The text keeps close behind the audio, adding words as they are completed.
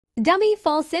Dummy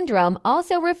Foal Syndrome,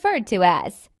 also referred to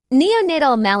as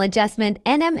Neonatal Maladjustment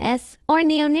 (NMS) or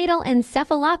Neonatal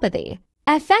Encephalopathy.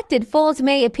 Affected foals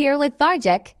may appear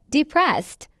lethargic,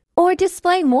 depressed, or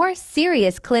display more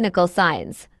serious clinical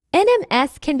signs.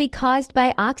 NMS can be caused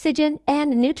by oxygen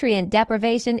and nutrient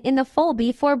deprivation in the foal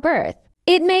before birth.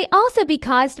 It may also be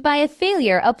caused by a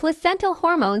failure of placental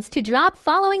hormones to drop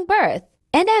following birth.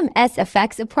 NMS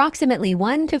affects approximately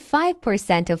 1 to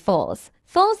 5% of foals.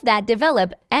 Foals that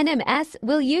develop NMS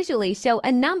will usually show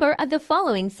a number of the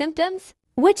following symptoms,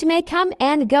 which may come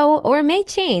and go or may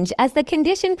change as the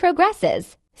condition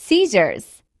progresses.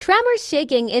 Seizures, tremors,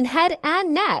 shaking in head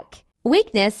and neck,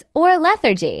 weakness or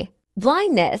lethargy,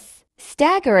 blindness,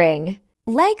 staggering,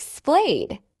 legs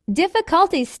splayed,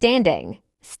 difficulty standing,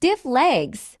 stiff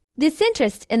legs,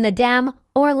 disinterest in the dam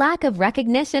or lack of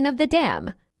recognition of the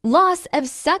dam, loss of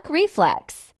suck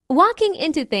reflex, walking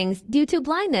into things due to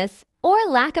blindness or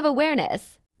lack of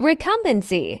awareness,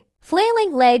 recumbency,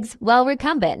 flailing legs while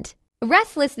recumbent,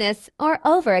 restlessness or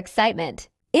overexcitement,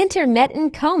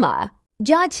 intermittent coma,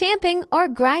 jaw champing or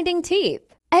grinding teeth,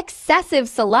 excessive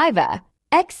saliva,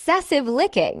 excessive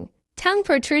licking, tongue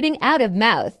protruding out of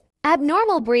mouth,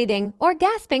 abnormal breathing or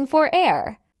gasping for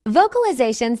air,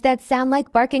 vocalizations that sound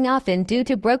like barking often due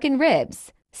to broken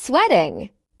ribs,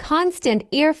 sweating, constant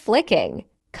ear flicking,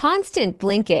 constant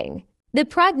blinking. The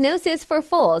prognosis for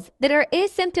foals that are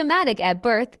asymptomatic at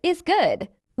birth is good,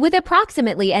 with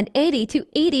approximately an 80 to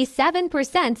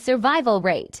 87% survival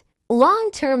rate.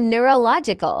 Long-term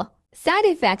neurological side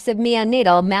effects of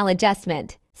neonatal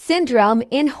maladjustment syndrome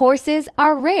in horses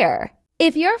are rare.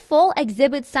 If your foal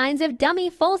exhibits signs of dummy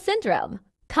foal syndrome,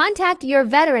 contact your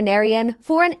veterinarian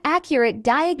for an accurate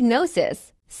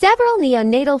diagnosis. Several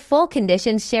neonatal foal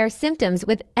conditions share symptoms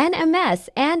with NMS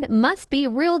and must be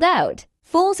ruled out.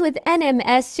 Foals with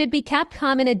NMS should be kept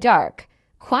calm in a dark,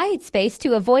 quiet space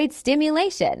to avoid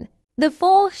stimulation. The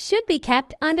foal should be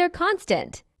kept under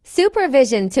constant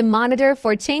supervision to monitor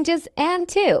for changes and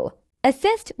to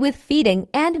assist with feeding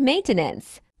and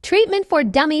maintenance. Treatment for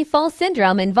dummy foal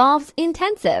syndrome involves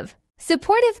intensive,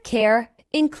 supportive care,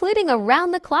 including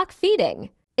around-the-clock feeding,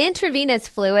 intravenous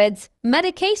fluids,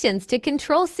 medications to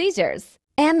control seizures,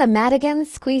 and the Madigan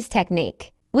squeeze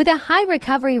technique. With a high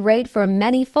recovery rate for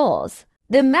many foals,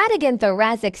 the Madigan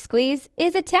thoracic squeeze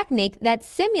is a technique that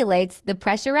simulates the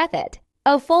pressure method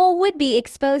a foal would be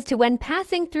exposed to when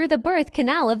passing through the birth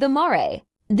canal of the moray.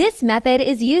 This method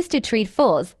is used to treat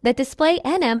foals that display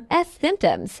NMS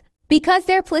symptoms because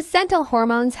their placental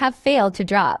hormones have failed to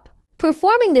drop.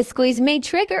 Performing the squeeze may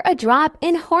trigger a drop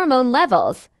in hormone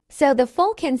levels, so the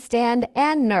foal can stand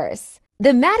and nurse.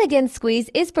 The Madigan squeeze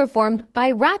is performed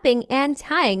by wrapping and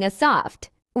tying a soft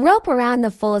rope around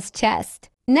the foal's chest,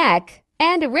 neck,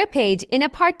 and ribcage in a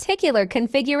particular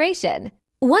configuration.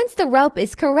 Once the rope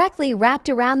is correctly wrapped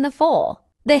around the foal,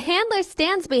 the handler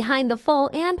stands behind the foal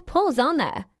and pulls on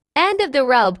the end of the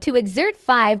rope to exert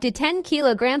 5 to 10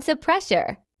 kilograms of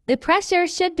pressure. The pressure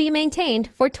should be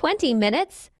maintained for 20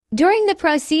 minutes. During the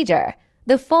procedure,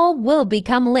 the foal will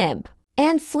become limp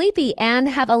and sleepy and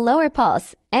have a lower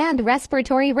pulse and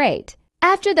respiratory rate.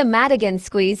 After the Madigan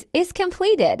squeeze is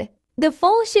completed, the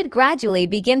foal should gradually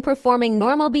begin performing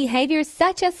normal behaviors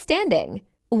such as standing,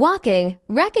 walking,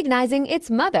 recognizing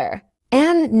its mother,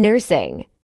 and nursing.